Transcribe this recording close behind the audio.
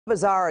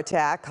Bizarre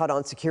attack caught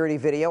on security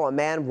video. A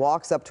man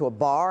walks up to a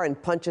bar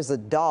and punches a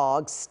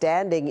dog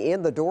standing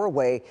in the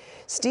doorway.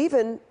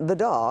 Stephen, the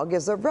dog,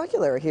 is a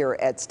regular here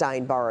at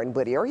Stein Bar in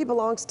Whittier. He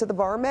belongs to the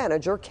bar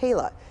manager,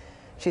 Kayla.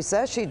 She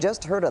says she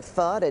just heard a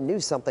thud and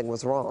knew something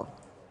was wrong.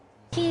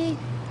 He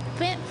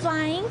went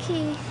flying.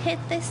 He hit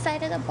this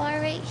side of the bar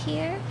right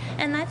here,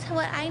 and that's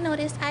what I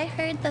noticed. I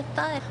heard the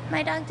thud.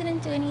 My dog didn't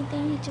do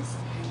anything. He just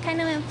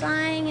kind of went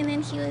flying, and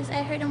then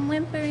I heard him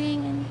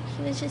whimpering, and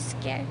he was just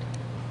scared.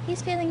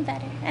 He's feeling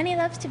better, and he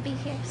loves to be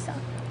here, so.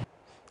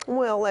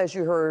 Well, as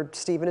you heard,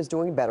 Stephen is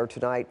doing better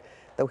tonight,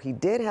 though he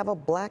did have a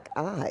black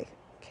eye.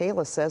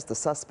 Kayla says the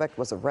suspect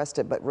was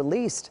arrested but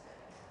released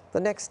the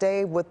next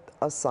day with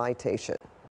a citation.